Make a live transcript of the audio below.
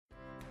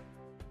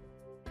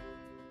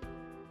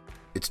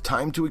It's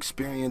time to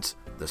experience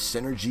the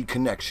Synergy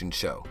Connection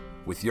Show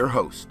with your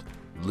host,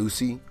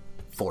 Lucy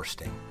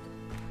Forsting.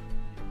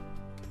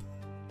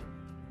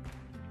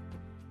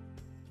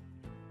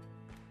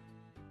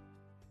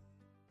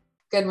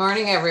 Good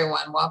morning,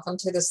 everyone. Welcome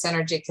to the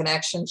Synergy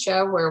Connection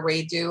Show, where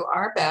we do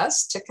our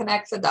best to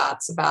connect the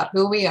dots about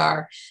who we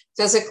are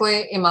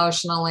physically,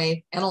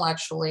 emotionally,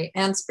 intellectually,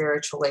 and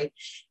spiritually.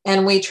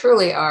 And we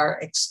truly are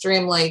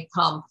extremely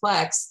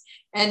complex,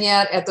 and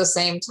yet at the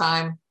same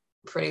time,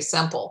 pretty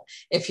simple.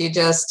 If you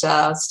just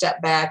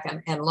step back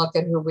and look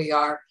at who we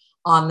are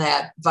on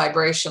that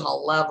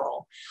vibrational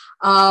level.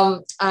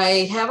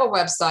 I have a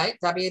website,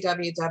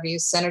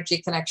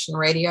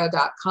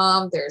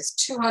 www.synergyconnectionradio.com. There's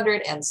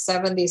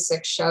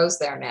 276 shows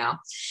there now.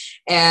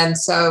 And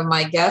so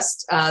my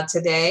guest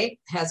today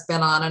has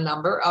been on a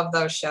number of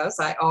those shows.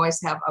 I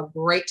always have a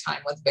great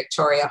time with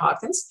Victoria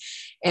Hawkins.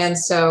 And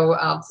so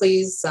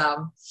please,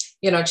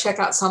 check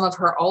out some of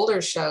her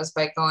older shows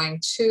by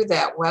going to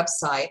that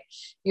website.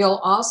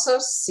 You'll also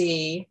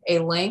see a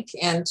link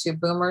into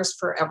Boomers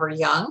Forever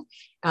Young.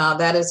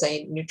 That is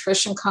a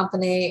nutrition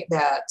company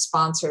that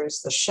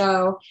sponsors the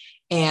show,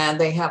 and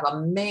they have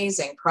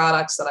amazing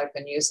products that I've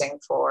been using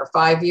for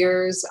 5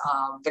 years.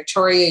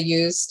 Victoria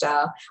used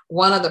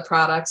one of the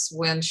products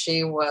when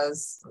she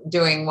was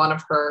doing one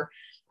of her,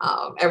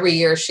 every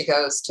year she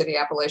goes to the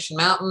Appalachian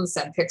Mountains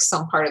and picks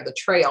some part of the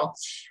trail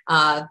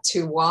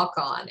to walk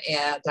on.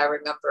 And I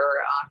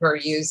remember her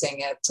using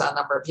it a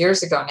number of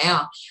years ago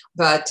now,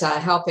 but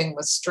helping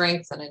with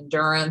strength and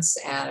endurance,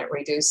 and it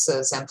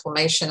reduces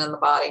inflammation in the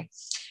body.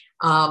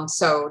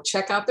 So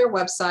check out their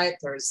website.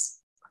 There's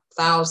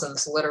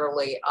thousands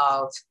literally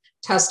of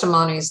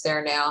testimonies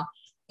there now.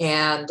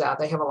 And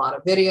they have a lot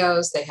of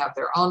videos. They have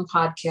their own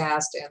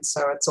podcast. And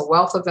so it's a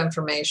wealth of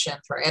information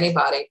for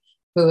anybody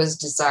who is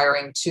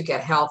desiring to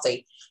get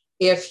healthy.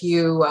 If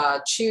you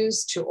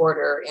choose to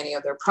order any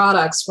of their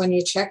products, when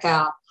you check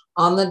out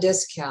on the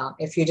discount,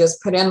 if you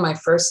just put in my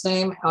first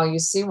name,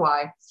 Lucy,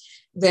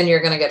 then you're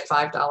going to get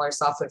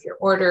 $5 off of your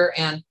order.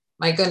 And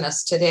my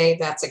goodness, today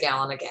that's a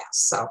gallon of gas.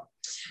 So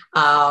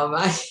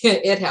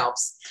it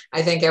helps.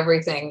 I think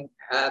everything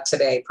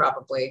today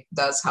probably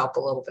does help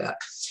a little bit.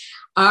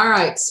 All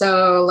right,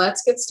 so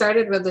let's get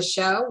started with the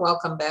show.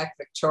 Welcome back,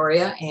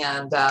 Victoria.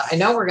 And I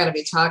know we're going to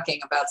be talking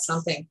about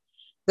something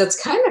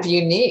that's kind of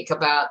unique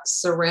about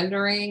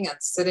surrendering and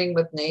sitting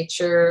with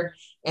nature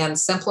and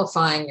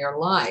simplifying your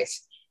life.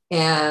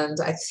 And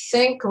I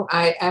think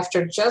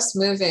after just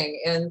moving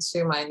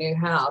into my new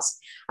house,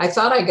 I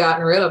thought I'd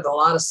gotten rid of a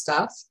lot of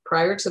stuff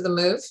prior to the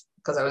move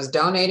because I was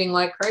donating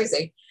like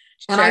crazy.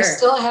 And I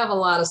still have a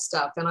lot of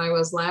stuff. And I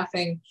was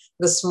laughing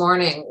this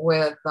morning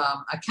with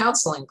a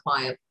counseling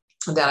client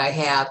that I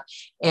have.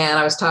 And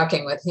I was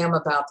talking with him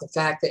about the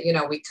fact that,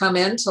 we come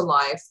into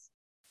life,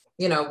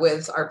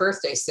 with our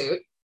birthday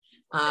suit.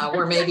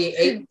 We're maybe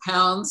 8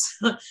 pounds,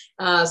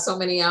 so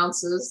many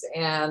ounces,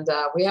 and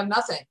we have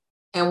nothing.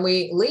 And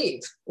we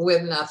leave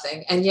with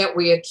nothing. And yet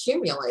we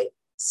accumulate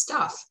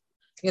stuff,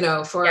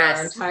 for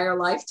our entire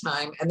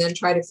lifetime, and then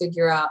try to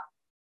figure out,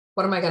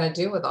 what am I going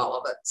to do with all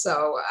of it?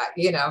 So,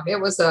 it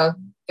was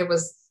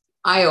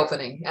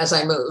eye-opening as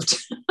I moved.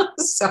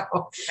 So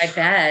I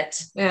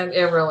bet. And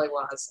it really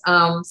was.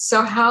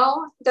 So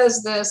how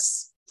does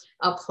this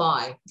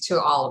apply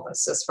to all of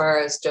us as far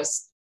as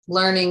just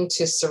learning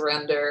to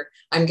surrender?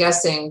 I'm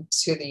guessing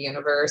to the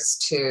universe,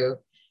 to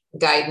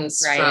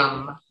guidance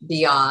from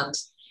beyond,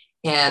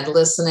 and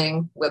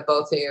listening with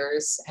both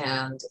ears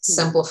and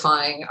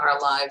simplifying our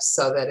lives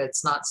so that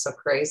it's not so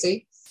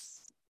crazy.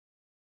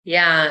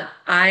 Yeah,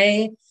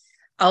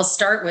 I'll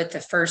start with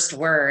the first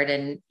word,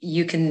 and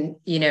you can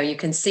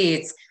see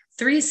it's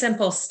 3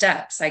 simple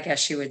steps, I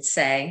guess you would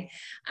say.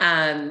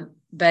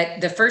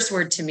 But the first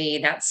word to me,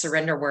 that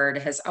surrender word,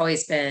 has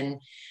always been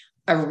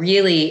a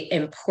really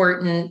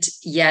important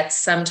yet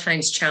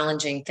sometimes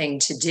challenging thing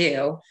to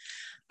do.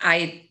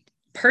 I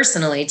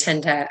personally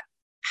tend to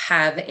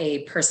have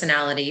a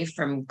personality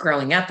from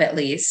growing up, at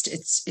least.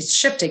 It's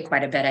shifted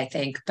quite a bit, I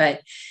think,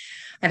 but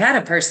I've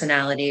had a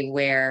personality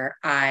where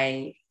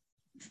I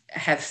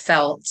have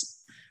felt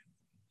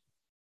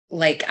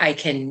like I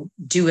can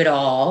do it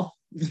all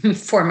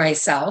for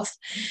myself.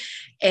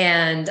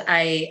 And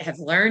I have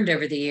learned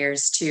over the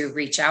years to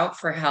reach out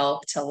for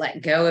help, to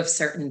let go of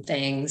certain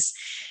things.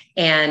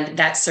 And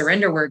that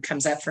surrender word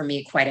comes up for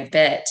me quite a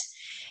bit.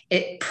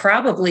 It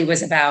probably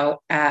was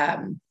about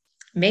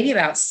maybe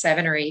about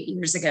 7 or 8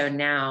 years ago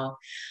now.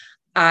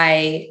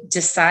 I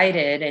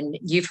decided, and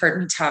you've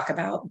heard me talk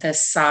about the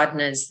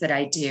sadhanas that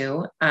I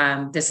do.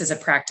 This is a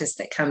practice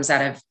that comes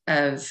out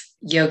of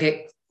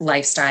yogic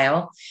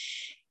lifestyle.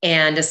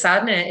 And a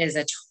sadhana is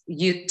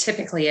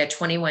typically a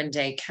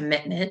 21-day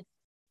commitment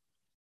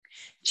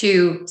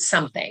to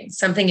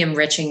something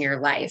enriching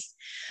your life.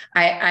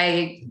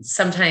 I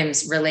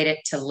sometimes relate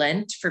it to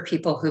Lent for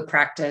people who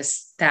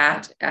practice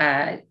that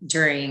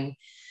during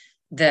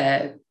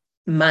the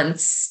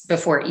months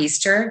before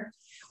Easter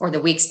or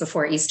the weeks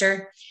before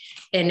Easter.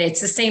 And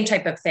it's the same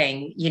type of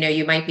thing. You know,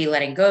 you might be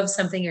letting go of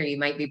something, or you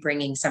might be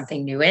bringing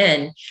something new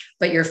in,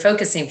 but you're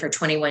focusing for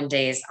 21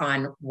 days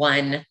on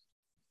one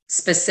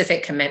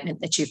specific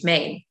commitment that you've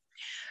made.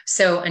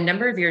 So a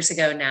number of years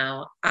ago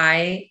now,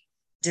 I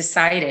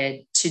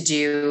decided to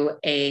do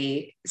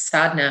a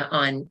sadhana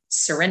on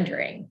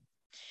surrendering.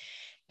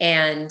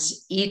 And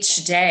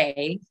each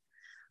day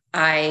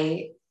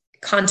I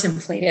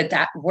contemplated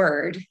that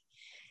word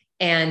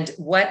and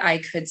what I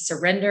could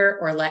surrender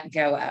or let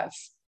go of.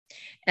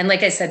 And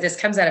like I said, this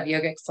comes out of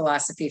yogic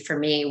philosophy for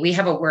me. We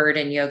have a word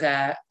in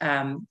yoga,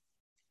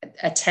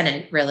 a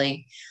tenet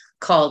really,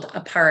 called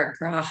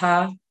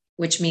aparigraha,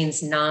 which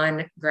means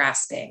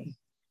non-grasping.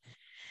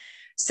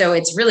 So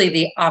it's really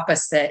the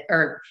opposite,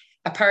 or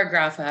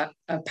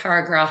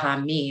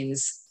aparigraha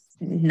means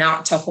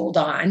not to hold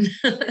on.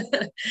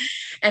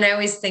 And I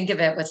always think of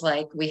it with,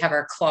 like, we have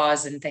our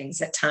claws and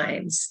things at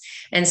times.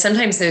 And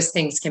sometimes those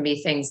things can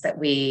be things that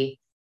we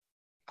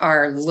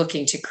are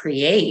looking to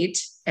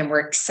create and we're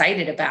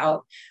excited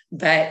about,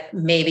 but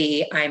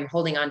maybe I'm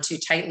holding on too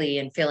tightly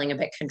and feeling a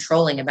bit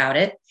controlling about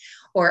it.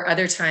 Or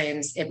other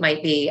times it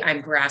might be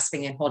I'm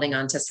grasping and holding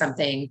on to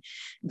something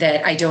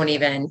that I don't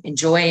even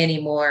enjoy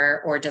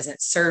anymore, or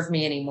doesn't serve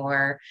me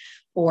anymore,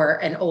 or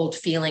an old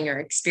feeling or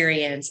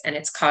experience, and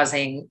it's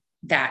causing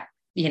that,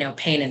 you know,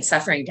 pain and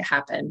suffering to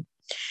happen.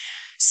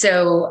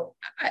 So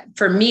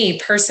for me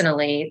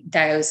personally,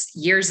 those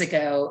years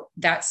ago,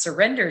 that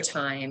surrender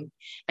time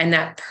and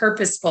that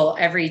purposeful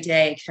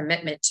everyday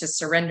commitment to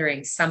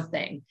surrendering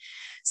something,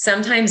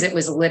 sometimes it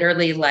was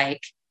literally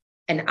like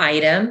an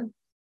item.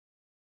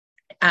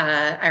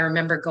 I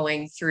remember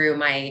going through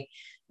my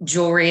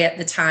jewelry at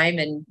the time,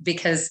 and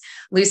because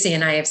Lucy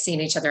and I have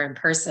seen each other in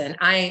person,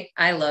 I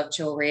love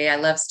jewelry. I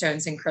love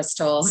stones and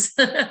crystals.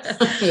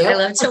 I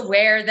love to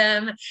wear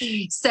them.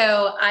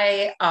 So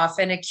I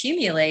often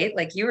accumulate,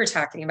 like you were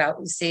talking about,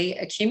 Lucy,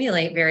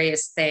 accumulate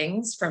various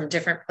things from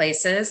different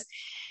places.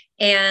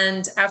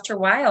 And after a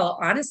while,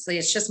 honestly,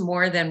 it's just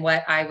more than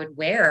what I would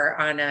wear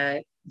on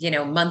a, you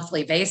know,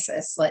 monthly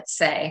basis, let's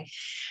say.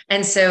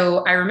 And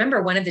so I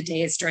remember one of the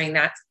days during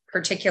that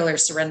particular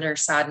surrender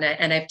sadhana,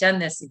 and I've done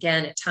this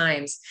again at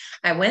times,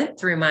 I went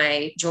through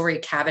my jewelry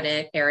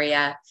cabinet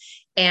area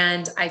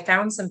and I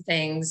found some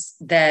things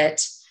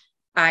that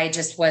I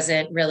just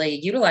wasn't really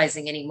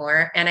utilizing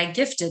anymore. And I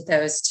gifted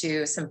those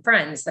to some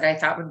friends that I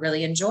thought would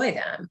really enjoy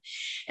them.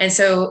 And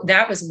so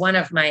that was one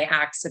of my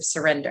acts of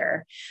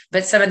surrender.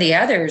 But some of the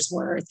others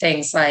were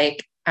things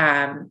like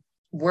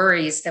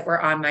worries that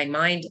were on my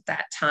mind at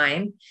that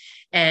time.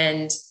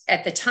 And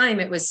at the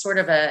time, it was sort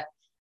of a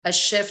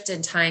shift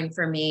in time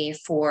for me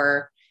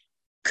for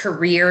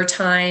career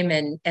time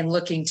and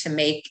looking to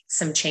make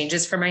some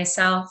changes for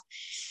myself.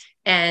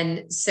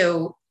 And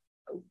so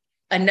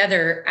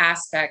another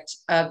aspect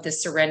of the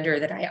surrender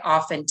that I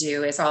often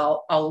do is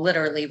I'll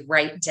literally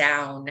write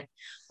down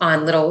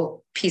on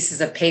little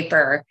pieces of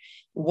paper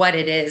what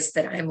it is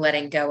that I'm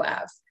letting go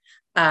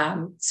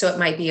of. So it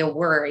might be a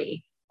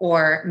worry,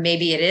 or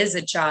maybe it is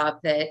a job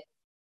that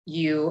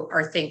you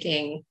are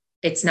thinking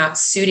it's not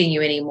suiting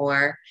you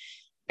anymore,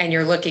 and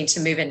you're looking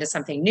to move into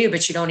something new,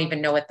 but you don't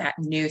even know what that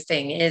new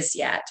thing is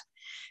yet.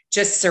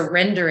 Just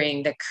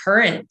surrendering the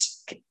current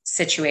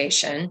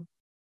situation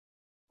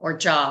or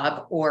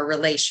job or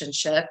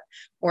relationship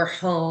or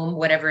home,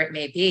 whatever it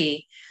may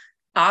be,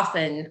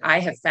 often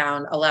I have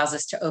found allows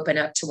us to open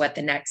up to what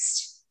the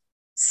next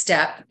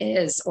step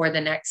is or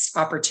the next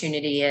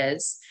opportunity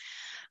is.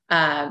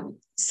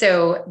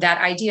 So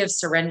that idea of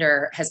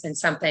surrender has been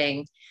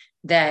something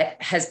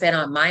that has been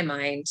on my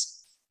mind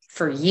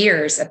for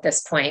years at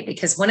this point,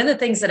 because one of the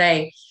things that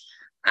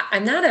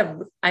I'm not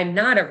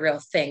a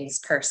real things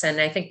person.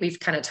 I think we've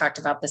kind of talked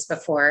about this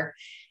before.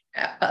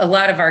 A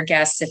lot of our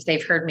guests, if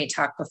they've heard me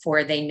talk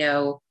before, they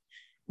know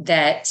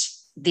that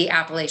the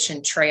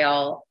Appalachian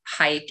Trail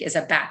hike is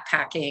a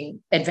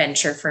backpacking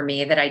adventure for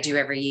me that I do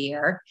every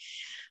year.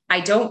 I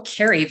don't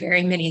carry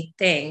very many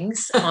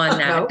things on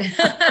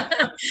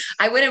that.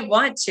 I wouldn't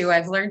want to.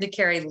 I've learned to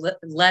carry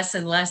less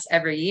and less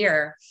every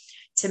year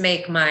to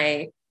make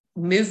my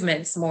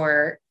movements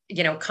more,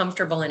 you know,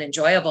 comfortable and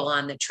enjoyable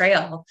on the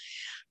trail.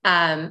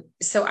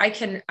 So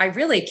I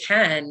really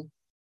can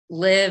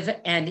live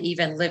and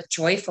even live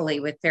joyfully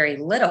with very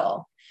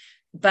little.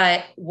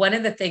 But one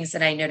of the things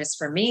that I noticed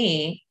for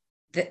me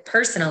that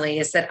personally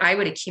is that I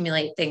would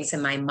accumulate things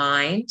in my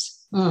mind,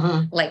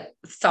 like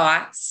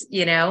thoughts,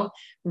 you know,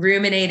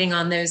 ruminating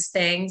on those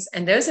things.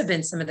 And those have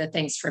been some of the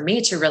things for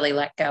me to really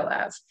let go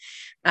of,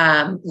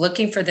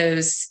 looking for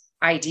those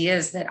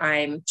ideas that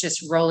I'm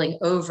just rolling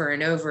over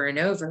and over and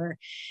over.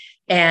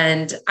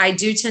 And I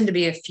do tend to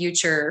be a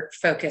future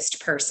focused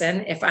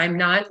person. If I'm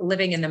not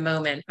living in the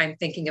moment, I'm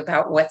thinking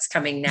about what's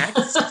coming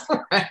next.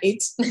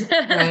 Right.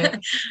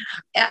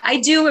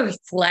 I do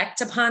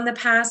reflect upon the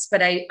past,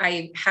 but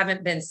I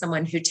haven't been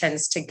someone who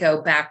tends to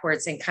go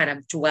backwards and kind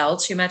of dwell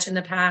too much in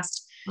the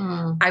past.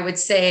 I would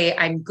say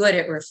I'm good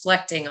at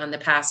reflecting on the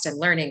past and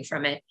learning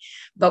from it.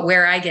 But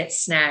where I get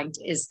snagged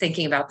is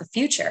thinking about the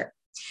future.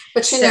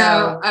 But, you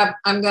know,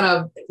 I'm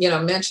going to,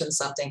 mention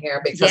something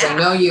here because I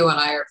know you and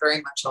I are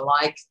very much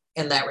alike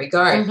in that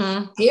regard.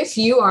 If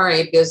you are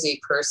a busy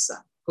person,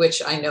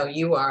 which I know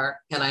you are,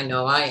 and I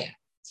know I am,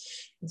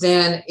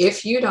 then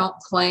if you don't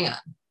plan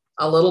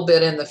a little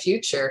bit in the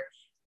future,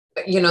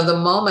 the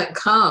moment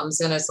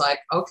comes and it's like,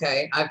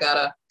 okay, I've got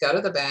to go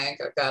to the bank.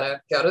 I've got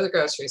to go to the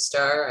grocery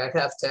store. I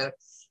have to,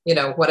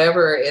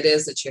 whatever it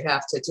is that you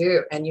have to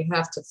do, and you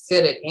have to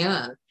fit it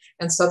in.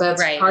 And so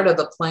that's part of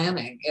the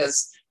planning,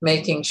 is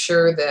making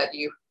sure that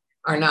you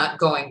are not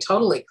going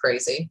totally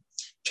crazy,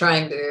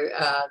 trying to,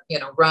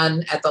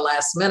 run at the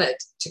last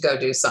minute to go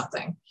do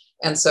something.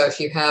 And so if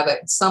you have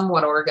it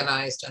somewhat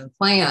organized and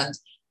planned,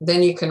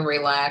 then you can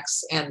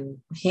relax and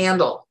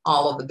handle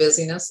all of the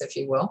busyness, if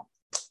you will.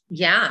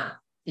 Yeah.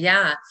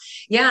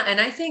 And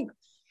I think,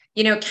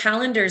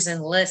 calendars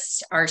and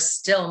lists are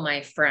still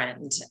my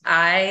friend.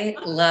 I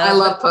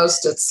love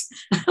Post-its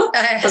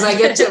because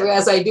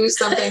as I do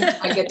something,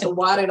 I get to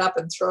wad it up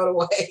and throw it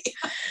away.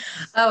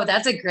 Oh,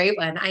 that's a great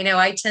one. I know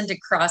I tend to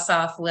cross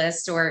off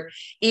lists, or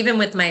even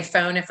with my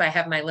phone, if I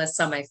have my lists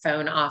on my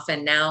phone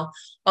often now,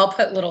 I'll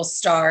put little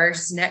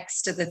stars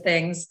next to the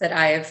things that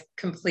I have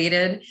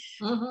completed.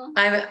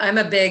 I'm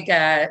a big,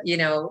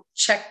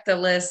 check the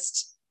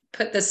list,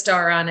 put the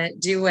star on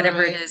it, do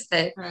whatever it is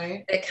that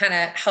kind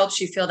of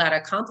helps you feel that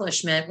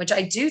accomplishment, which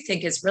I do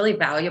think is really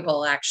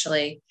valuable,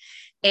 actually.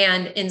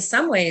 And in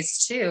some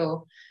ways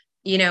too,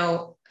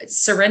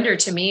 surrender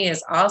to me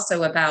is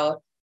also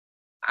about,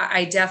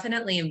 I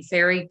definitely am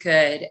very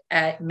good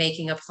at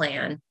making a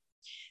plan.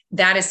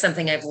 That is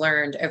something I've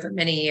learned over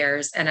many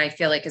years, and I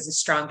feel like is a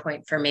strong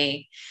point for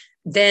me.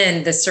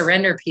 Then the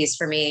surrender piece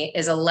for me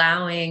is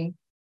allowing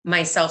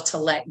myself to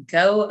let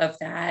go of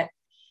that,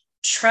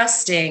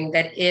 trusting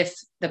that if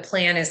the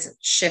plan is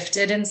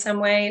shifted in some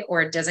way,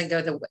 or it doesn't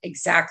go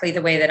exactly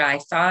the way that I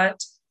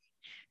thought,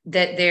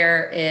 that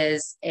there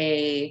is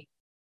a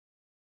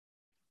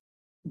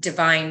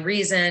divine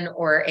reason,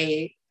 or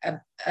a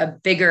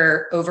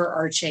bigger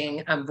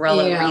overarching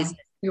umbrella reason.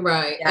 You're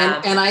right.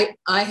 Yeah. And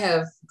I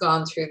have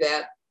gone through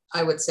that,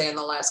 I would say, in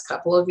the last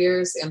couple of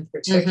years in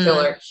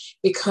particular,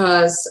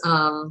 because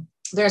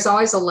there's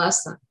always a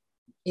lesson.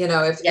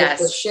 If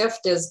the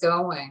shift is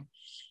going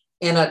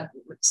in a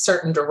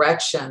certain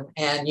direction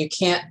and you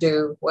can't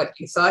do what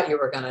you thought you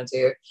were going to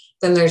do,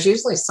 then there's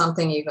usually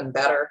something even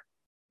better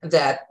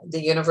that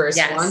the universe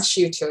wants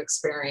you to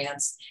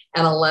experience,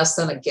 and a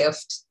lesson, a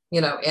gift,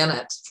 in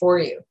it for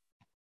you.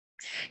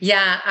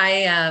 Yeah.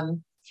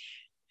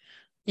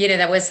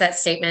 That was that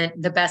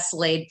statement, the best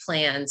laid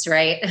plans,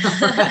 right?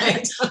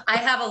 I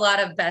have a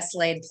lot of best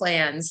laid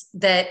plans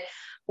that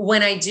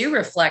when I do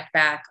reflect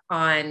back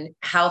on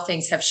how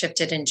things have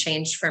shifted and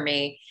changed for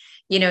me,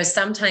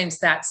 sometimes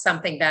that's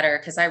something better,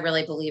 because I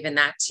really believe in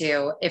that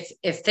too.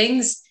 If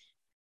things,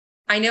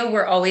 I know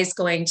we're always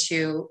going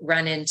to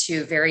run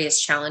into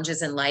various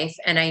challenges in life.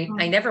 And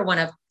I never want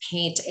to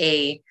paint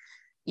a,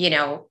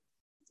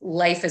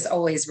 life is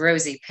always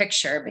rosy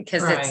picture,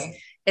 because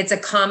it's a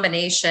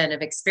combination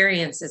of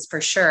experiences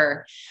for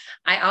sure.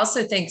 I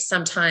also think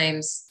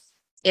sometimes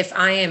if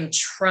I am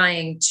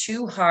trying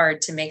too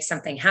hard to make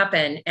something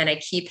happen and I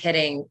keep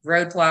hitting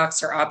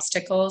roadblocks or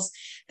obstacles,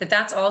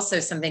 that's also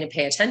something to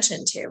pay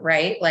attention to,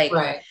 right? Like,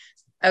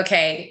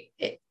 okay,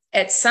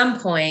 at some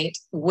point,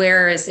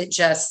 where is it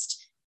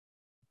just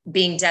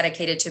being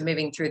dedicated to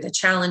moving through the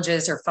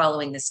challenges or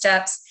following the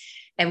steps?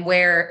 And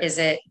where is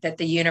it that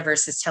the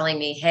universe is telling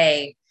me,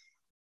 hey,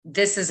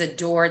 this is a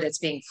door that's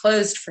being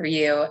closed for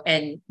you,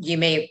 and you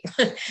may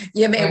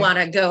want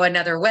to go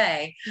another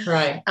way.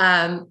 Right.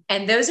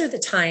 And those are the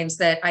times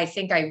that I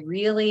think I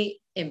really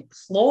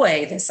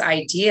employ this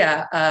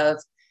idea of,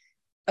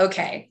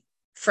 okay,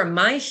 from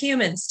my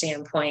human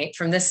standpoint,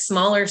 from this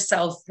smaller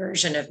self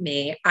version of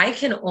me, I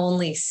can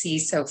only see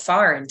so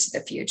far into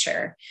the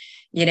future,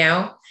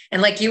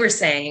 and like you were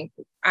saying,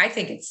 I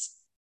think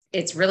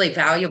it's really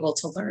valuable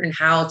to learn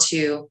how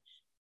to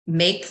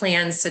make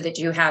plans so that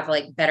you have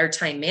like better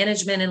time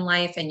management in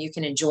life and you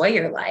can enjoy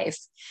your life.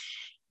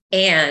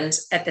 And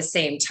at the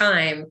same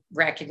time,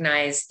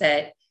 recognize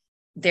that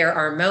there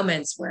are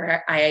moments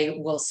where I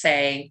will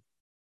say,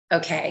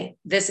 okay,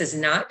 this is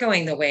not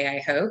going the way I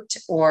hoped,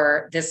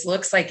 or this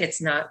looks like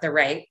it's not the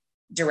right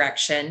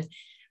direction.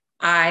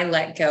 I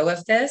let go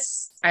of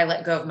this. I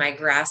let go of my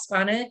grasp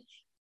on it.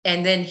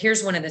 And then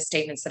here's one of the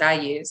statements that I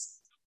use.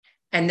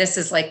 And this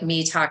is like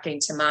me talking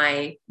to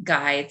my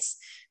guides.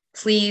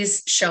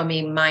 Please show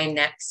me my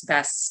next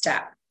best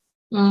step.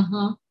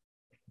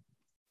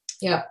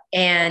 Yeah.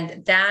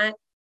 And this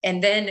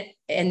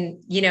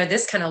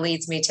kind of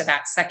leads me to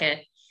that second.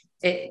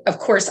 Of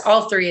course,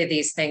 all three of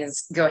these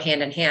things go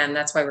hand in hand.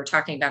 That's why we're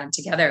talking about them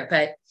together.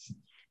 But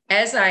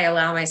as I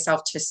allow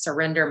myself to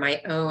surrender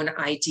my own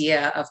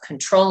idea of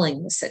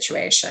controlling the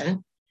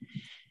situation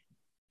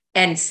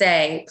and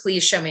say,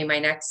 please show me my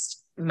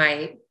next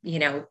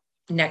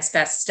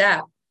best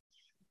step,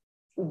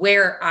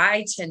 where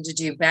I tend to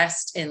do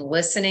best in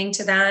listening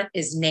to that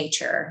is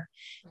nature.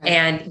 Right.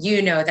 And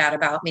you know that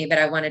about me, but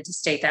I wanted to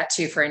state that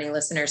too for any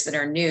listeners that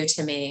are new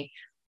to me.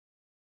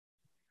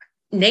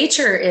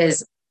 nature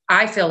is,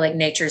 I feel like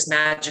nature is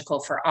magical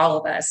for all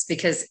of us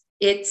because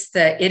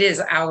it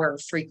is our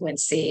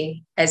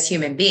frequency as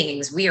human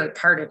beings. We are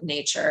part of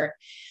nature.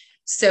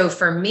 So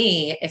for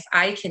me, if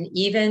I can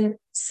even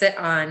sit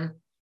on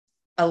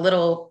a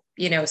little,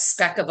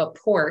 speck of a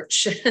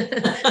porch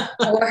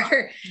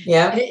or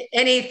Yeah.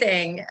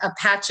 anything, a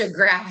patch of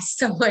grass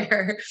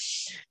somewhere,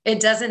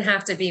 it doesn't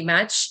have to be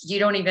much. You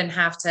don't even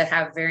have to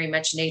have very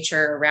much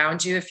nature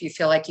around you. If you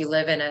feel like you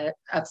live in a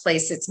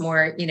place that's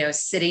more,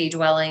 city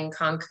dwelling,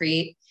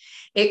 concrete,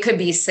 it could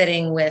be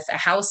sitting with a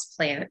house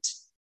plant,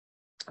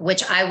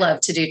 which I love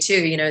to do too,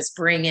 is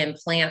bring in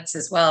plants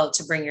as well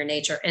to bring your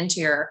nature into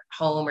your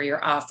home or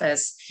your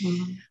office.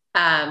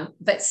 Mm-hmm.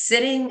 But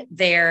sitting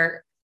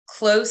there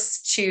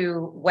close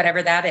to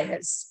whatever that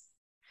is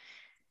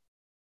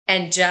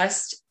and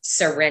just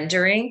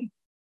surrendering,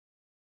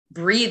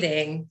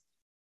 breathing,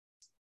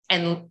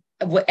 and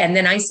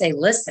then I say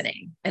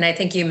listening. And I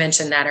think you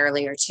mentioned that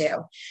earlier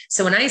too.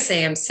 So when I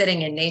say I'm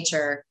sitting in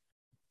nature,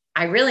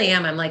 I really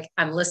am.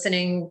 I'm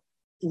listening,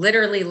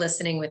 literally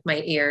listening with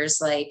my ears.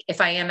 Like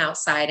if I am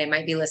outside, I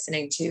might be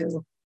listening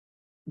to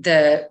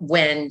the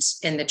wind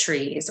in the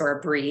trees or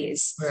a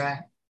breeze.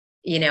 Right.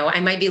 I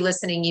might be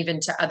listening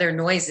even to other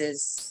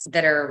noises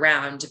that are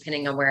around,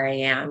 depending on where I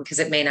am, because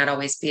it may not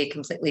always be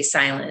completely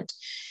silent.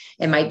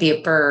 It might be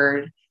a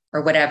bird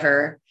or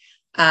whatever.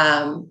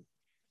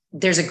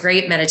 There's a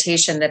great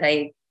meditation that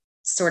I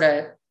sort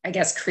of, I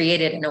guess,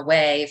 created in a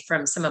way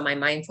from some of my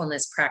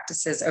mindfulness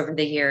practices over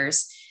the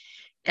years.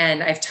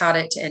 And I've taught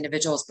it to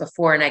individuals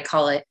before, and I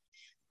call it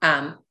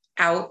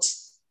out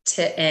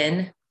to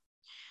in.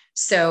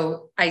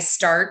 So I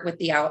start with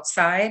the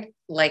outside,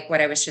 like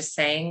what I was just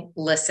saying,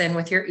 listen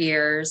with your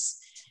ears,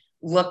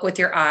 look with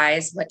your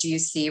eyes. What do you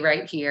see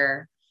right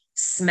here?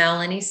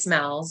 Smell any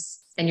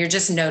smells. And you're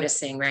just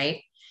noticing,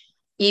 right?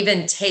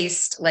 Even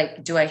taste,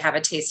 like, do I have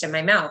a taste in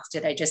my mouth?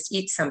 Did I just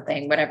eat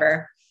something,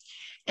 whatever?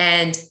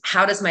 And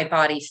how does my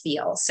body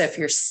feel? So if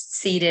you're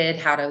seated,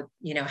 how do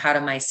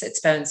my sits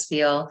bones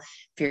feel?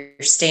 If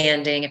you're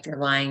standing, if you're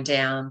lying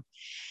down.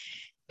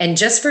 And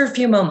just for a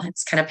few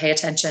moments, kind of pay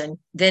attention,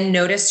 then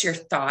notice your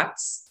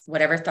thoughts,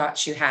 whatever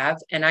thoughts you have.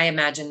 And I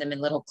imagine them in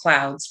little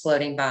clouds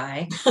floating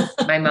by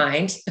my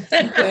mind.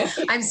 Okay.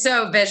 I'm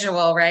so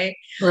visual, right?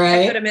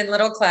 Right. I put them in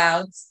little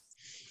clouds.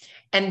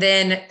 And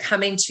then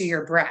coming to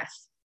your breath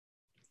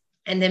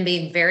and then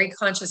being very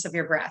conscious of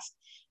your breath.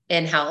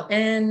 Inhale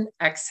in,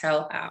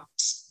 exhale out.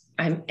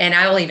 And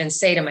I'll even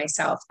say to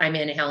myself, I'm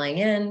inhaling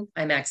in,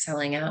 I'm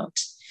exhaling out.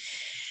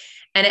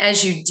 And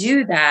as you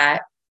do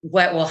that,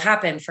 what will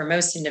happen for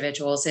most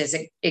individuals is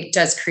it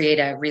does create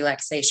a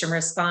relaxation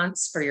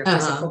response for your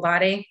physical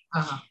body.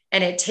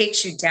 And it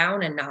takes you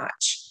down a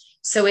notch.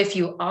 So if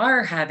you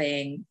are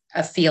having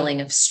a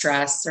feeling of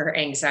stress or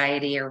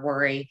anxiety or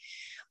worry,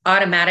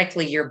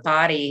 automatically your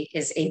body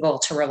is able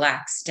to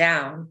relax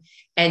down.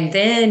 And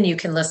then you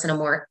can listen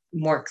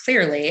more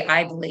clearly,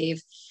 I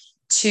believe,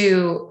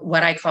 to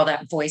what I call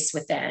that voice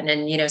within.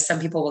 And,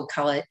 some people would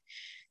call it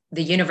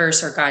the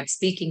universe or God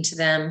speaking to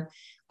them.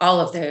 All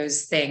of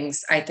those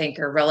things I think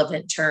are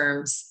relevant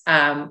terms.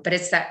 But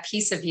it's that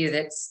piece of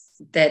you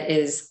that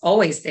is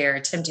always there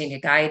attempting to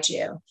guide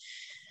you.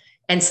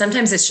 And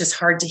sometimes it's just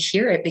hard to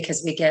hear it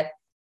because we get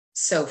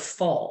so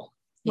full,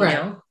 you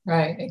know?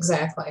 Right,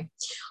 exactly.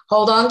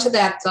 Hold on to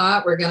that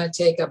thought. We're going to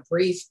take a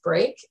brief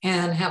break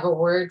and have a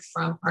word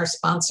from our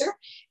sponsor,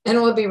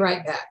 and we'll be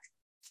right back.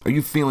 Are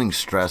you feeling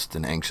stressed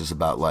and anxious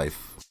about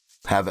life?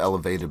 Have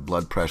elevated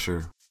blood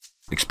pressure?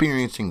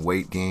 Experiencing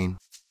weight gain?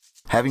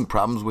 Having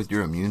problems with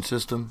your immune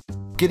system?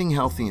 Getting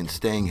healthy and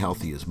staying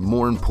healthy is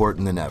more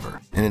important than ever,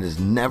 and it has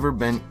never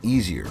been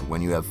easier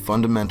when you have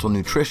fundamental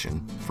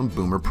nutrition from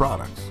Boomer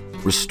products.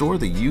 Restore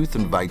the youth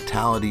and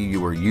vitality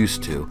you are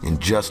used to in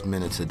just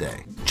minutes a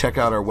day. Check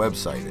out our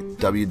website at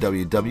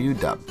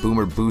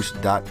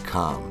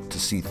www.boomerboost.com to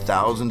see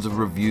thousands of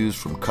reviews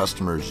from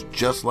customers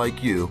just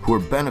like you who are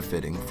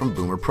benefiting from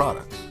Boomer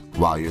products.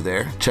 While you're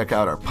there, check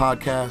out our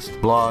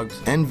podcast, blogs,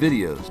 and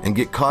videos and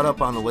get caught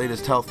up on the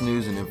latest health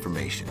news and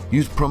information.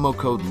 Use promo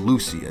code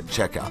LUCY at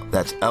checkout.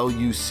 That's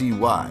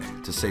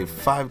LUCY to save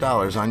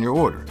 $5 on your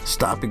order.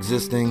 Stop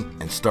existing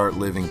and start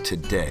living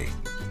today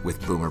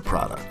with Boomer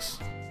products.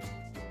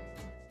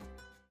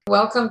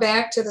 Welcome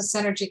back to the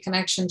Synergy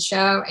Connection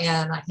Show,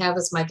 and I have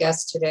as my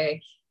guest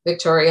today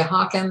Victoria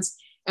Hawkins,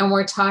 and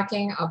we're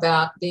talking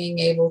about being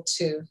able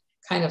to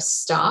kind of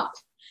stop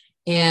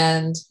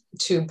and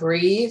to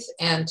breathe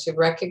and to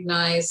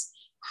recognize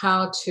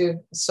how to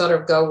sort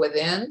of go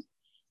within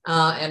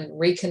and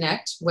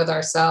reconnect with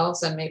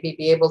ourselves and maybe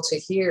be able to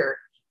hear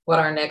what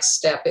our next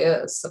step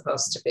is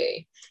supposed to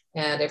be.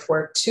 And if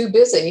we're too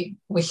busy,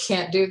 we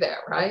can't do that,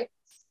 right?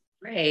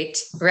 Right.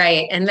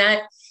 And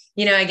that,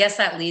 I guess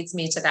that leads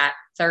me to that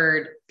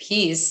third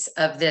piece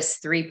of this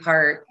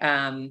 3-part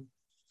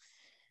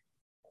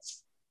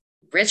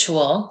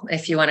ritual,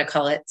 if you want to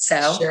call it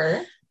so.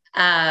 Sure.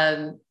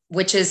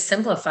 Which is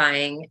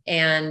simplifying.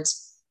 And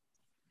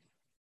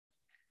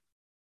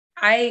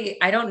I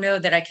don't know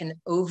that I can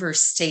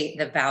overstate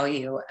the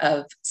value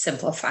of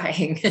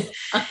simplifying.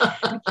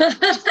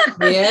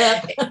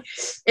 Yeah.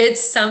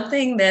 It's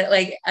something that,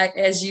 like,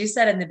 as you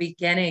said in the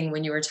beginning,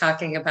 when you were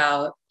talking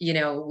about,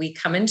 we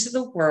come into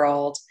the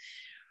world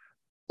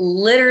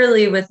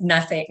literally with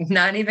nothing,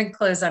 not even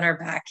clothes on our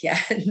back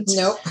yet.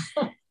 Nope.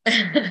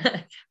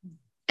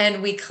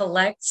 And we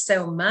collect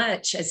so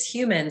much as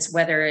humans,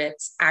 whether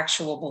it's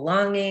actual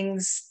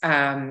belongings,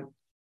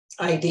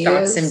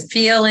 Ideas, thoughts and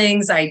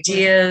feelings,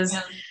 ideas,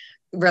 yeah.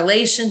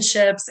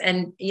 relationships,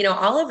 and,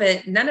 all of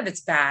it, none of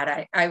it's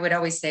bad. I would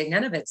always say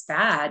none of it's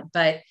bad,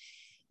 but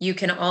you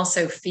can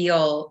also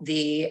feel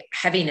the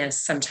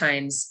heaviness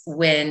sometimes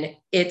when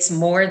it's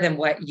more than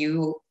what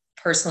you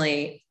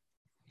personally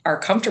are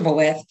comfortable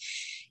with.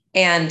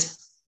 And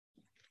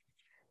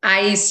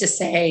I used to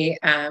say,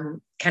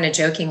 kind of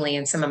jokingly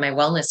in some of my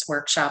wellness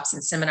workshops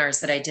and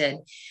seminars that I did,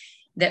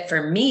 that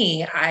for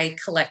me, I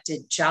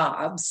collected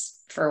jobs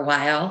for a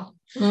while.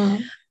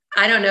 Mm-hmm.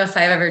 I don't know if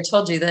I've ever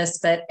told you this,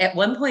 but at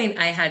one point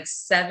I had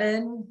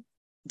 7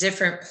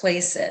 different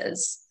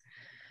places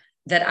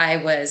that I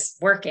was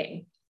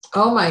working.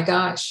 Oh my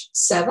gosh,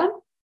 7?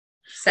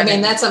 7. I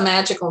mean, that's a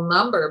magical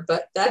number,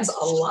 but that's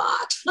a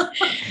lot.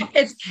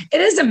 It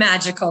is a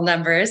magical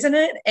number, isn't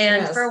it?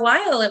 And Yes. for a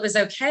while it was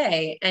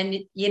okay. And,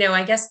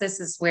 I guess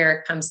this is where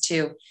it comes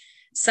to,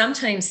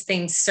 sometimes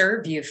things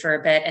serve you for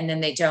a bit and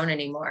then they don't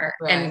anymore.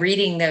 Right. And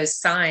reading those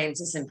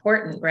signs is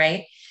important,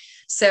 right?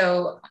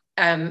 So,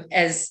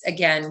 as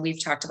again,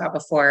 we've talked about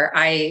before,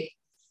 I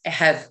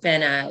have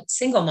been a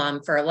single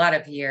mom for a lot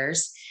of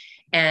years.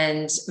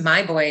 And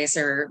my boys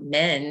are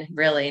men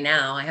really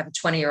now. I have a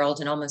 20-year-old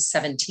and almost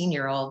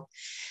 17-year-old.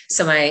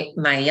 So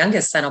my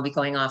youngest son will be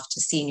going off to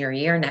senior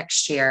year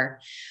next year.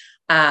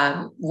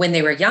 When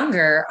they were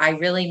younger, I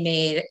really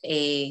made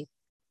a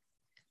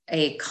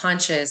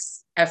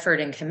conscious effort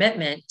and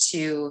commitment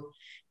to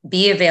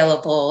be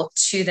available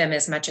to them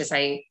as much as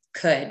I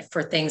could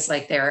for things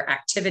like their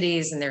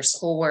activities and their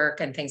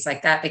schoolwork and things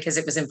like that, because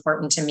it was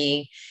important to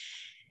me.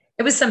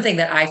 It was something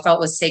that I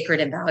felt was sacred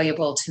and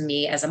valuable to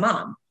me as a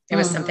mom. It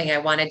was something I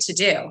wanted to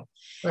do.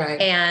 Right.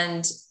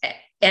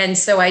 And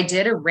so I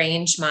did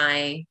arrange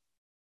my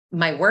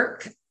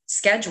work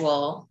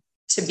schedule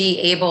to be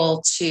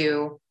able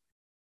to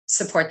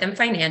support them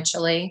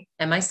financially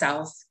and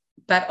myself,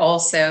 but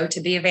also to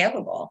be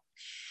available.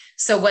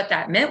 So what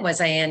that meant was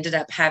I ended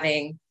up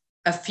having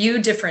a few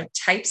different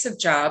types of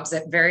jobs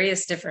at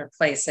various different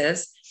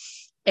places.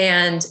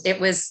 And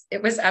it was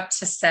up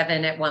to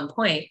 7 at one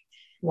point.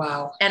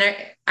 Wow. And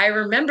I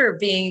remember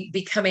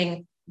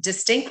becoming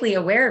distinctly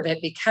aware of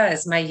it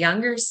because my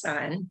younger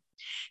son,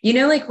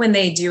 like when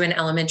they do in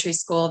elementary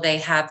school, they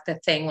have the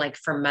thing like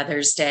for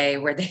Mother's Day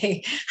where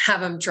they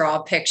have them draw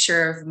a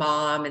picture of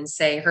mom and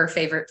say her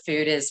favorite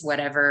food is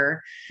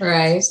whatever.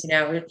 Right.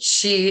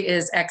 She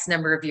is X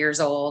number of years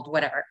old,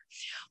 whatever.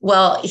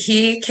 Well,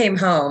 he came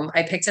home.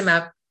 I picked him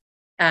up.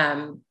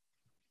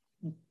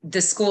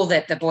 The school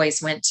that the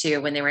boys went to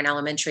when they were in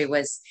elementary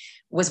was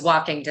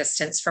walking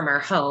distance from our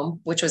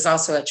home, which was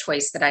also a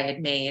choice that I had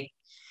made.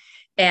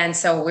 And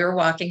so we were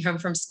walking home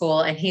from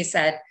school and he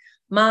said,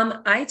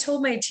 "Mom, I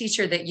told my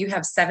teacher that you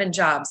have 7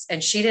 jobs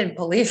and she didn't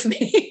believe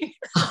me."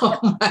 Oh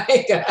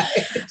my God.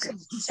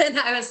 And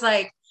I was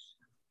like,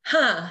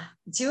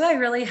 do I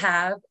really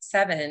have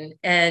 7?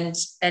 And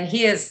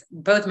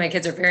both my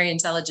kids are very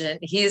intelligent.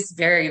 He's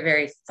very,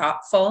 very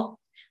thoughtful.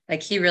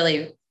 Like he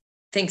really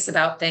thinks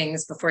about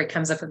things before he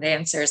comes up with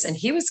answers. And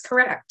he was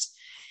correct.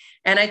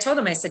 And I told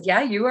him, I said,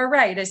 "Yeah, you are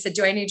right." I said,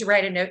 "Do I need to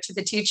write a note to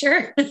the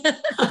teacher?"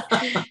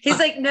 He's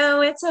like,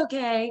 "No, it's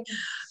okay."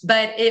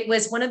 But it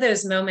was one of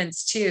those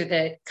moments too,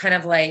 that kind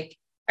of like,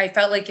 I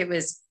felt like it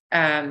was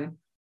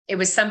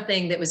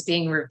something that was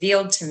being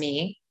revealed to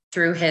me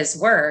through his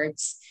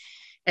words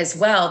as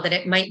well, that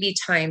it might be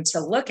time to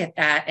look at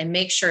that and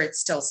make sure it's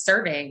still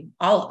serving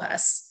all of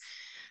us.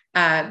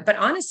 But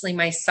honestly,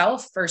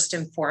 myself first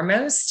and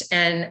foremost.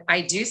 And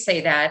I do say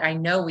that I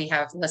know we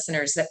have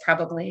listeners that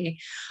probably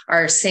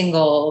are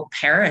single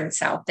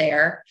parents out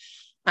there.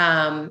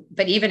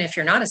 But even if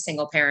you're not a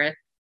single parent,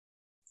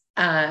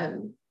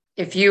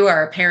 if you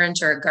are a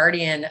parent or a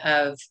guardian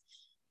of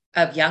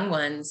young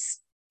ones,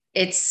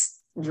 it's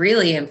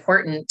really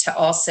important to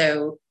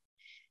also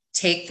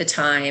take the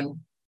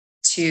time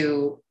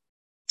to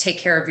take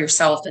care of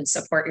yourself and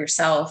support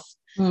yourself.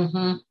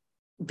 Mm-hmm.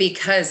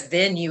 Because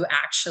then you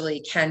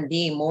actually can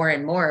be more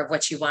and more of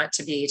what you want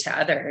to be to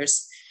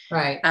others.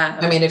 Right.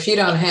 I mean, if you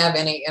don't have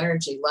any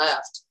energy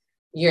left,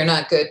 you're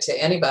not good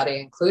to anybody,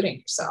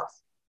 including yourself.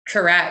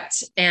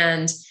 Correct.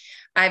 And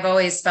I've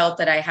always felt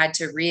that I had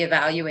to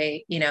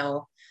reevaluate,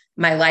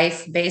 my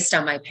life based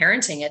on my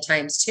parenting at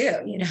times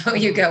too.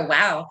 You go,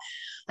 wow,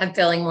 I'm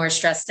feeling more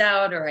stressed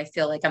out, or I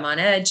feel like I'm on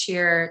edge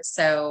here.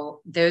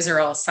 So those are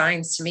all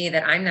signs to me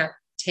that I'm not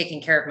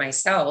taking care of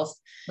myself.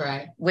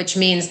 Right. Which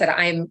means that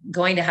I'm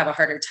going to have a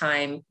harder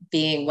time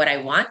being what I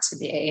want to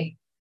be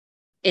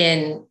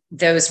in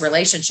those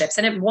relationships.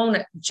 And it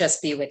won't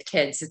just be with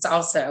kids. It's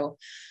also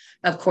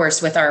of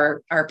course, with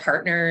our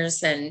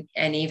partners and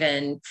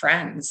even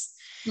friends.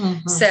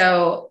 Mm-hmm.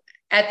 So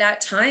at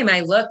that time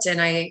I looked and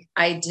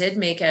I did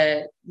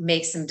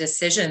make some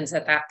decisions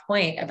at that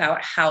point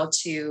about how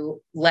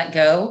to let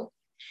go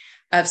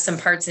of some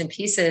parts and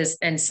pieces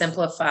and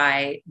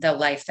simplify the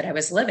life that I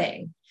was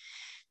living.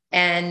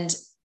 And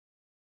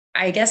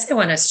I guess I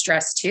want to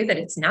stress too that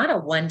it's not a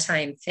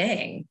one-time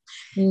thing.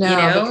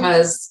 No,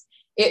 because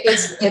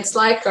it's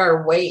like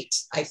our weight,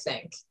 I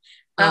think.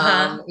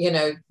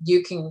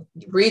 You can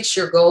reach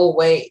your goal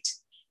weight,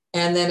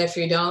 and then if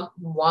you don't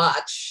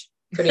watch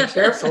pretty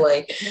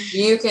carefully,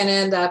 you can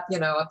end up,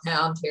 a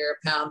pound here,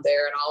 a pound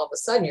there, and all of a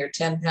sudden you're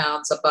 10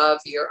 pounds above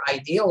your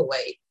ideal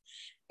weight.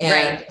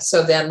 And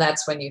so then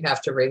that's when you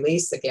have to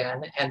release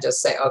again and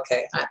just say,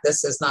 okay,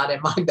 this is not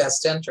in my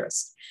best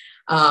interest.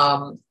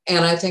 And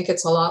I think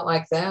it's a lot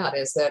like that,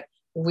 is that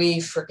we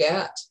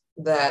forget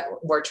that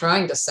we're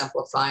trying to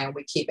simplify and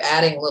we keep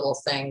adding little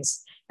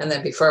things. And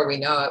then before we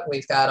know it,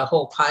 we've got a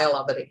whole pile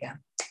of it again.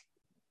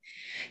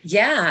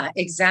 Yeah,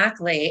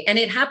 exactly. And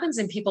it happens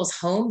in people's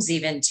homes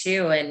even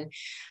too. And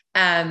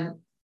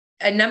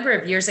a number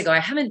of years ago, I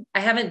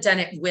haven't done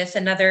it with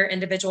another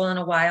individual in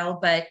a while,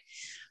 but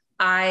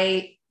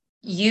I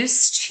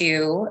used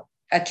to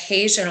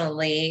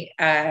occasionally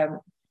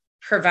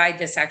provide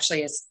this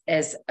actually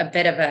as a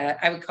bit of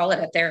I would call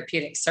it a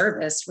therapeutic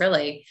service,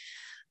 really.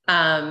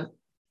 But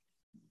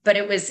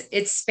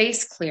it's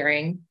space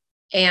clearing.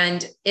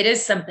 And it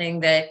is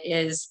something that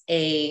is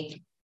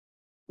a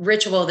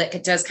ritual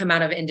that does come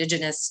out of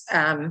indigenous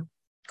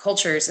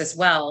cultures as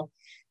well.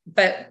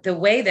 But the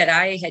way that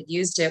I had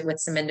used it with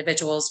some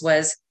individuals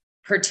was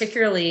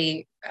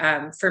particularly,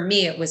 for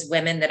me, it was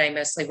women that I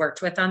mostly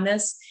worked with on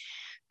this,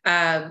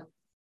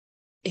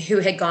 who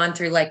had gone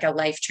through like a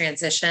life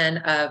transition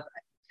of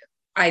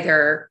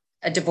either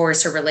a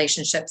divorce or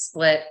relationship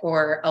split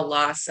or a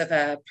loss of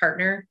a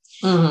partner.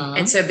 Mm-hmm.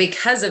 And so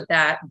because of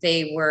that,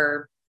 they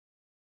were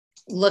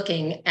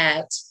looking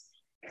at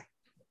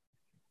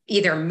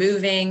either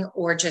moving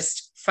or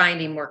just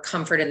finding more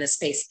comfort in the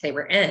space they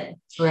were in.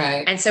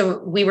 Right. And so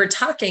we were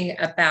talking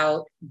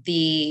about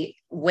the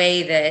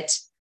way that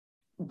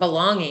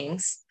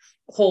belongings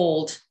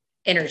hold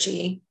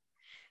energy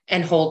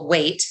and hold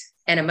weight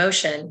and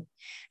emotion.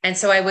 And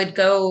so I would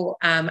go,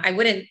 I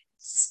wouldn't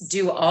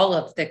do all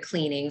of the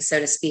cleaning, so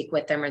to speak,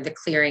 with them or the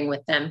clearing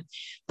with them.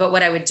 But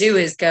what I would do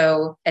is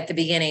go at the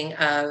beginning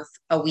of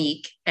a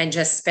week and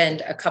just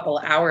spend a couple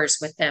hours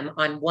with them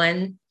on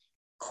one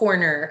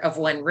corner of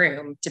one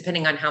room,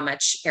 depending on how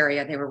much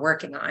area they were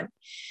working on.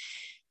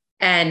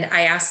 And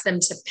I asked them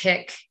to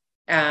pick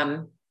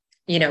a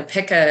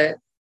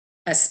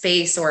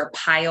space or a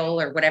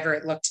pile or whatever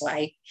it looked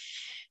like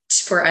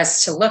for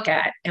us to look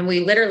at. And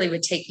we literally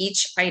would take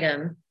each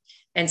item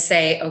and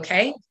say,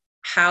 okay,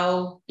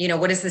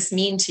 what does this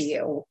mean to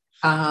you?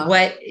 Uh-huh.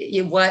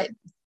 What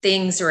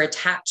things are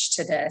attached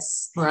to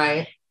this?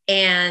 Right.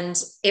 And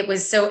it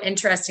was so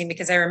interesting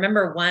because I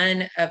remember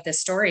one of the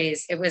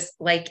stories, it was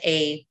like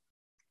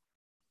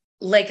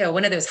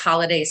one of those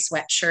holiday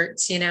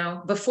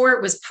sweatshirts, before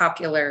it was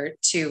popular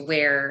to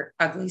wear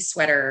ugly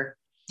sweater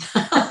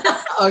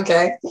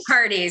Okay.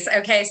 parties.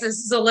 Okay. So this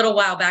is a little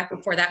while back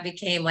before that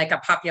became like a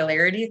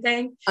popularity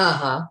thing.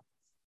 Uh-huh.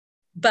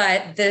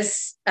 But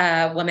this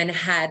woman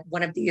had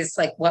one of these,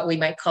 like what we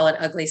might call an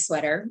ugly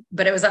sweater,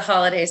 but it was a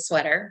holiday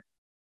sweater.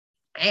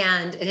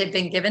 And it had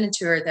been given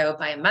to her, though,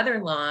 by a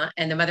mother-in-law.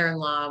 And the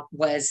mother-in-law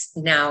was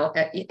now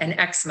an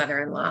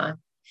ex-mother-in-law.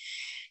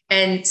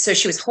 And so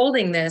she was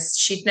holding this.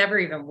 She'd never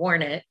even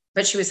worn it,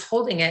 but she was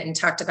holding it and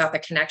talked about the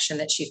connection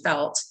that she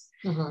felt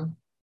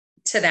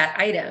to that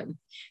item.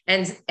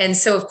 And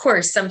so, of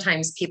course,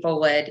 sometimes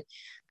people would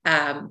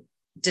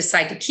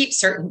decide to keep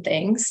certain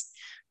things.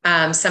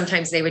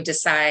 Sometimes they would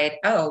decide,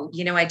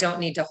 I don't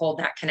need to hold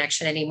that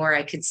connection anymore.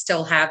 I could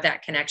still have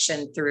that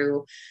connection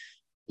through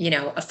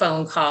a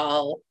phone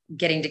call,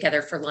 getting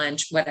together for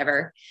lunch,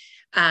 whatever.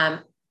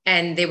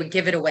 And they would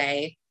give it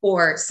away.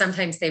 Or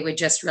sometimes they would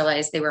just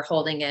realize they were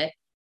holding it,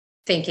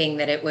 thinking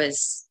that it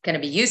was going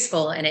to be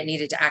useful and it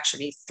needed to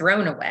actually be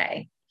thrown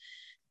away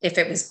if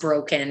it was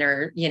broken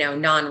or,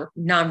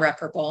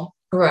 non-reparable.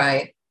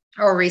 Right.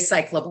 Or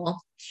recyclable.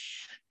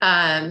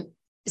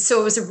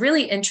 So it was a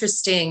really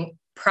interesting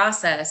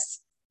process.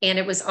 And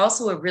it was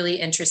also a really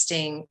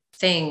interesting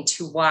thing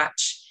to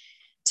watch,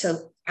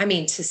 to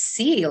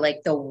see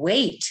like the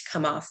weight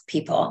come off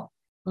people.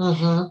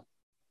 Mm-hmm.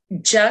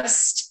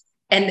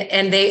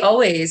 And they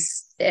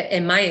always,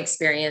 in my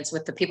experience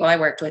with the people I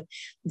worked with,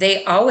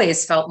 they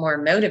always felt more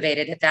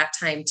motivated at that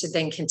time to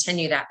then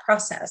continue that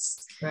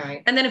process.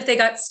 Right. And then if they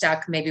got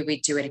stuck, maybe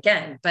we'd do it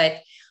again.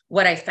 But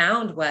what I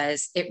found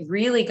was it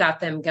really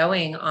got them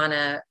going on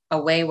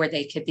a way where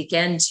they could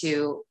begin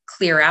to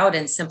clear out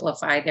and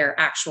simplify their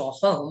actual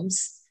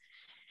homes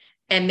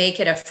and make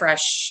it a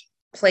fresh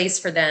place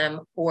for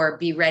them, or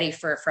be ready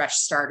for a fresh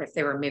start if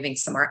they were moving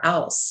somewhere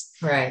else.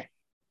 Right.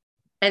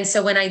 And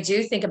so when I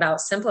do think about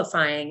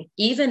simplifying,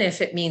 even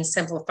if it means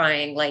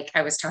simplifying, like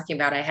I was talking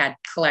about, I had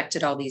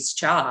collected all these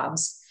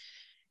jobs.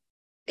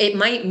 it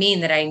might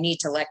mean that I need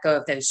to let go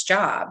of those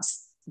jobs.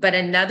 But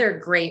another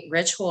great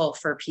ritual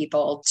for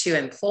people to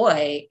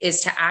employ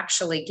is to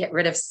actually get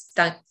rid of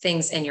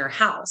things in your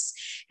house,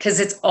 because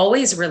it's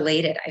always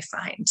related, I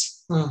find.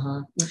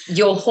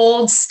 You'll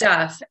hold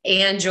stuff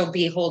and you'll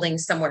be holding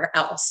somewhere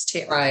else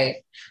too. Right.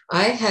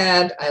 I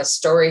had a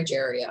storage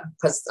area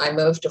because I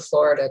moved to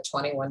Florida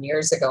 21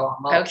 years ago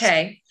almost.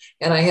 Okay.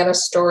 And I had a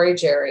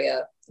storage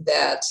area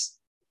that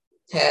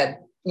had,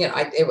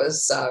 it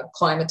was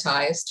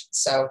climatized,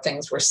 so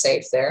things were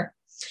safe there.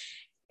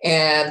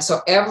 And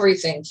so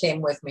everything came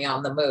with me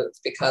on the move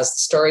because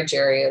the storage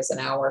area is an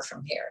hour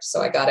from here.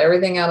 So I got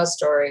everything out of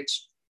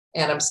storage,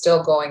 and I'm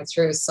still going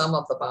through some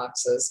of the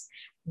boxes,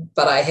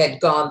 but I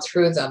had gone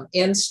through them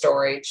in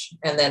storage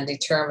and then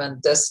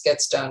determined this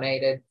gets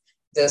donated,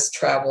 this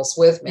travels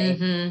with me.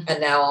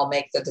 And now I'll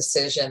make the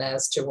decision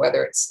as to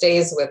whether it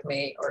stays with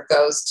me or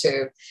goes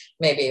to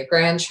maybe a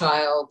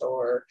grandchild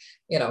or,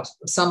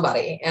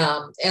 somebody.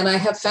 And I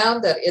have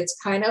found that it's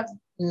kind of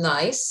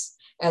nice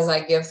as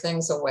I give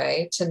things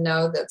away to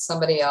know that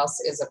somebody else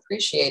is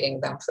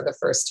appreciating them for the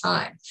first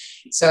time.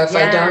 So if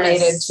I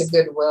donated to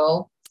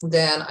Goodwill,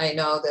 then I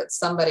know that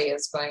somebody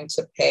is going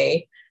to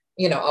pay,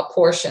 a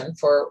portion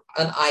for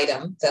an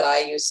item that I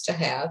used to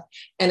have,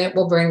 and it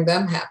will bring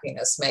them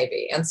happiness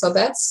maybe. And so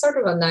that's sort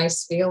of a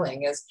nice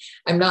feeling, is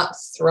I'm not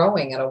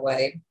throwing it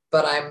away,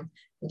 but I'm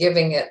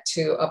giving it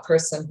to a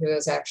person who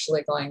is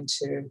actually going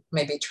to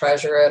maybe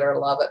treasure it or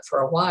love it for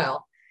a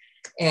while.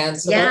 And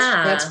so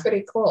that's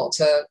pretty cool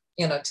to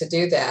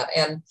do that.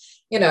 And,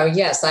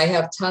 yes, I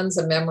have tons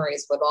of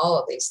memories with all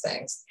of these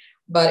things,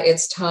 but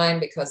it's time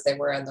because they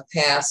were in the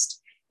past,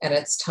 and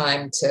it's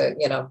time to,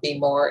 be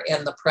more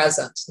in the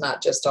present,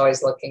 not just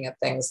always looking at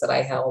things that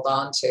I held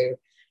on to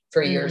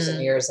for years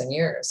and years and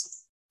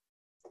years.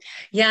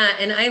 Yeah.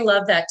 And I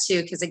love that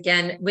too, because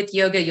again, with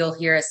yoga, you'll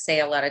hear us say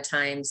a lot of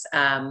times,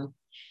 let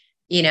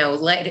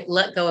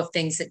go of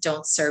things that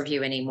don't serve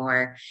you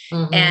anymore.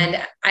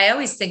 And I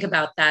always think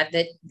about that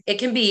it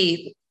can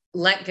be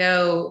let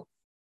go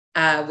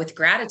with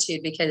gratitude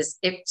because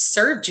it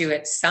served you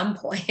at some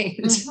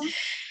point.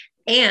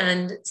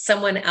 And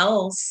someone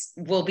else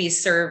will be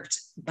served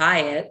by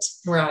it.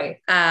 Right.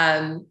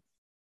 And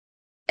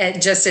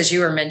just as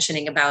you were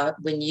mentioning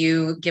about when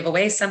you give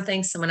away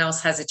something, someone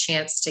else has a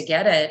chance to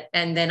get it.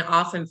 And then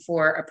often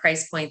for a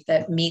price point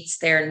that meets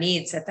their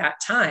needs at that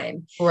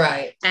time.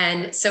 Right.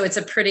 And so it's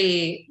a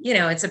pretty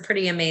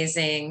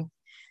amazing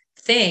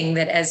thing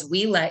that as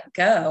we let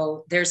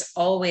go, there's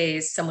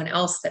always someone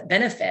else that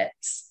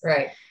benefits.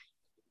 Right.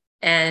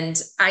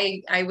 And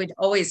I would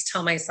always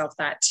tell myself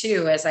that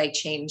too, as I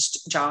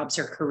changed jobs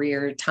or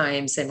career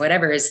times and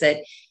whatever, is that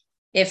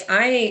if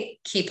I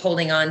keep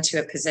holding on to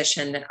a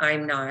position that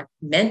I'm not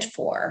meant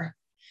for,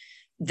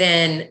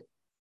 then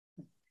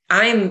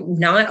I'm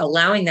not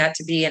allowing that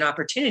to be an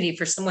opportunity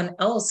for someone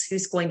else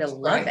who's going to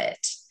love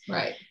it.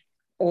 Right.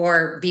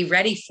 Or be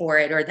ready for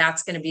it, or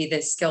that's going to be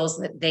the skills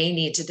that they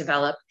need to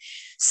develop.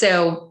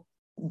 So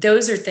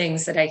those are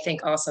things that I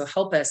think also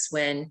help us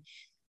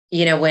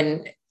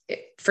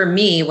for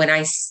me, when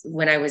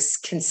I was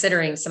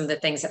considering some of the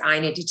things that I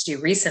needed to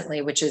do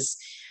recently, which is,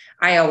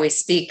 I always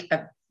speak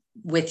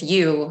with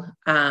you.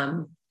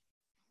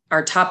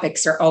 Our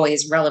topics are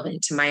always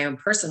relevant to my own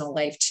personal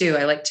life too.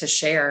 I like to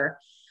share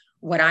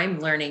what I'm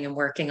learning and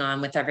working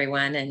on with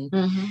everyone. And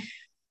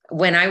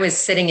when I was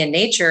sitting in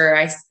nature,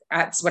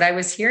 that's what I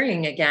was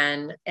hearing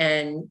again.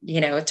 And,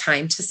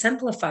 time to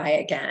simplify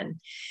again.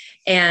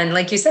 And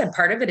like you said,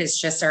 part of it is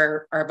just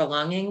our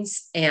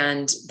belongings.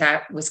 And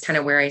that was kind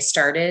of where I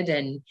started.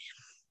 And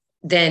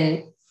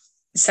then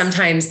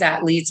sometimes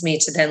that leads me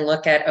to then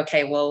look at,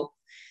 okay, well,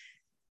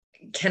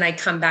 can I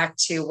come back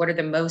to what are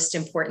the most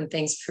important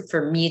things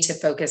for me to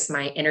focus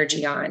my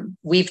energy on?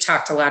 We've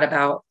talked a lot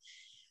about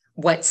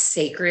what's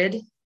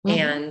sacred,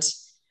 and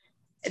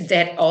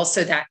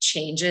that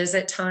changes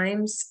at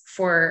times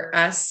for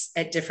us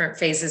at different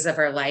phases of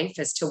our life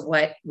as to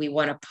what we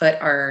want to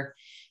put our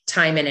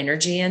time and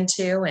energy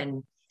into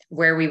and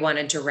where we want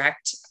to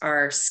direct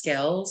our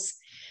skills.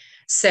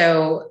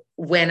 So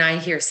when I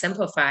hear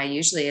simplify,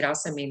 usually it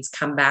also means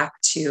come back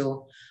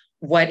to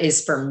what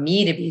is for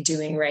me to be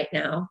doing right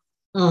now.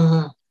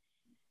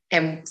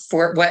 And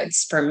for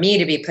what's for me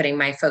to be putting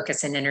my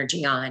focus and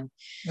energy on.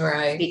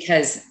 Right.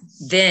 Because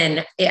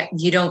then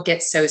you don't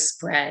get so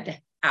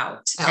spread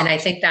out. And I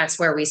think that's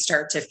where we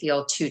start to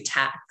feel too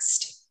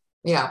taxed.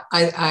 Yeah,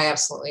 I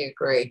absolutely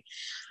agree.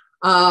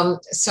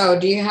 So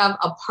do you have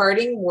a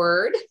parting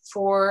word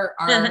for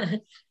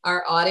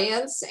our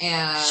audience,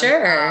 and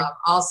sure.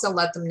 Also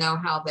let them know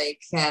how they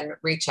can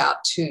reach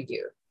out to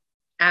you?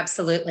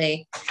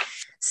 Absolutely.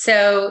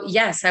 So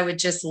yes, I would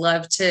just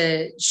love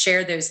to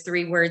share those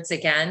 3 words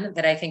again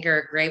that I think are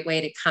a great way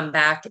to come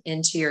back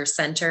into your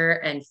center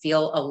and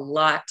feel a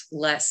lot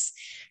less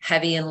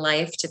heavy in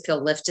life, to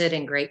feel lifted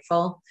and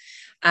grateful.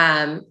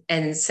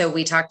 And so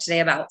we talked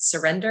today about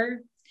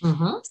surrender,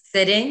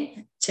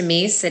 sitting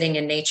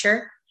in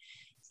nature,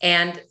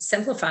 and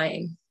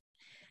simplifying.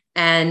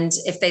 And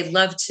if they'd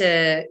love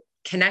to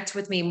connect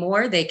with me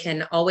more, they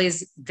can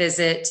always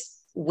visit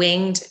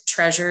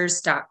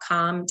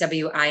wingedtreasures.com,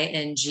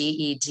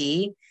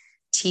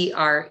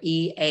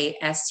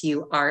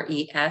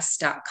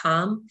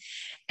 WINGEDTREASURES.com.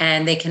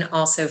 And they can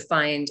also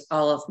find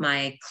all of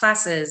my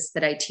classes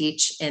that I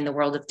teach in the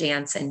world of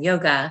dance and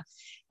yoga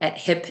at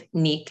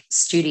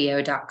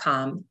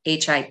hipniquestudio.com,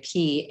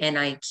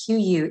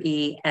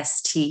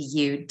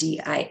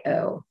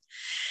 HIPNIQUESTUDIO.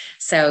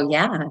 So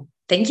yeah,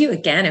 thank you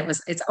again.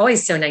 It's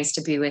always so nice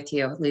to be with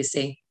you,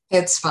 Lucy.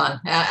 It's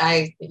fun.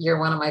 You're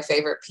one of my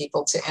favorite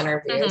people to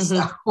interview.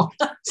 So.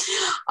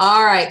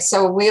 All right.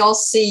 So we'll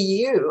see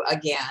you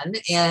again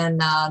in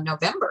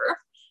November,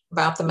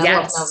 about the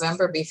middle of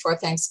November before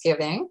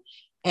Thanksgiving.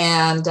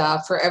 And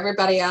for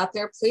everybody out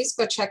there, please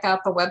go check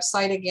out the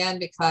website again,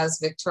 because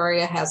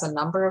Victoria has a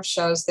number of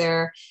shows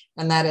there,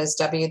 and that is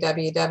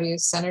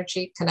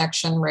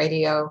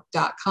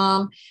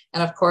www.synergyconnectionradio.com.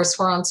 And of course,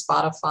 we're on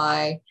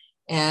Spotify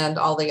and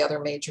all the other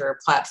major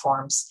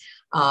platforms.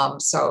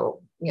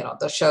 So,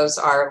 the shows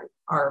are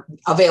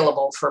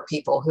available for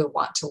people who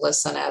want to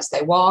listen as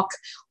they walk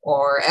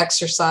or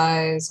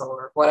exercise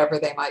or whatever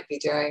they might be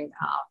doing.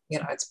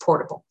 It's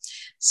portable.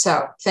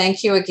 So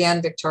thank you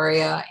again,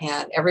 Victoria,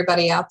 and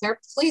everybody out there.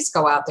 Please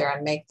go out there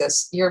and make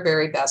this your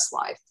very best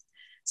life.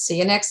 See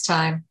you next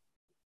time.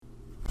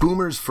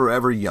 Boomers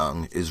Forever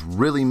Young is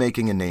really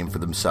making a name for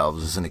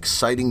themselves as an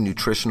exciting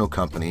nutritional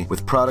company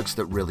with products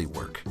that really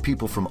work.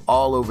 People from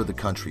all over the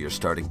country are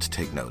starting to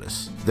take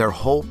notice. Their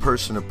whole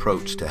person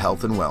approach to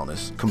health and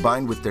wellness,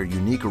 combined with their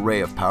unique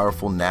array of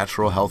powerful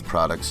natural health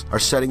products, are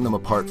setting them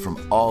apart from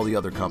all the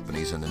other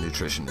companies in the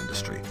nutrition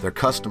industry. Their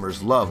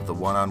customers love the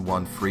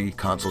one-on-one free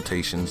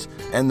consultations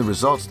and the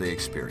results they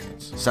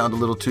experience. Sound a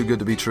little too good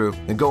to be true?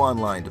 Then go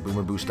online to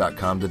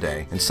boomerboost.com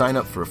today and sign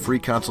up for a free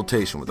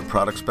consultation with a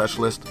product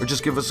specialist, or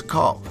just give us a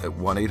call at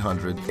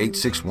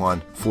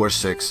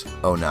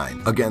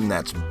 1-800-861-4609. Again,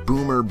 that's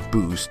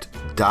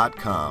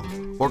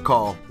boomerboost.com, or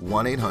call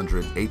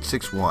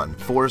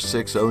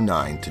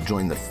 1-800-861-4609 to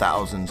join the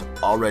thousands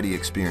already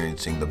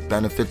experiencing the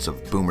benefits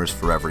of Boomers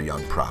Forever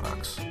Young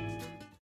products.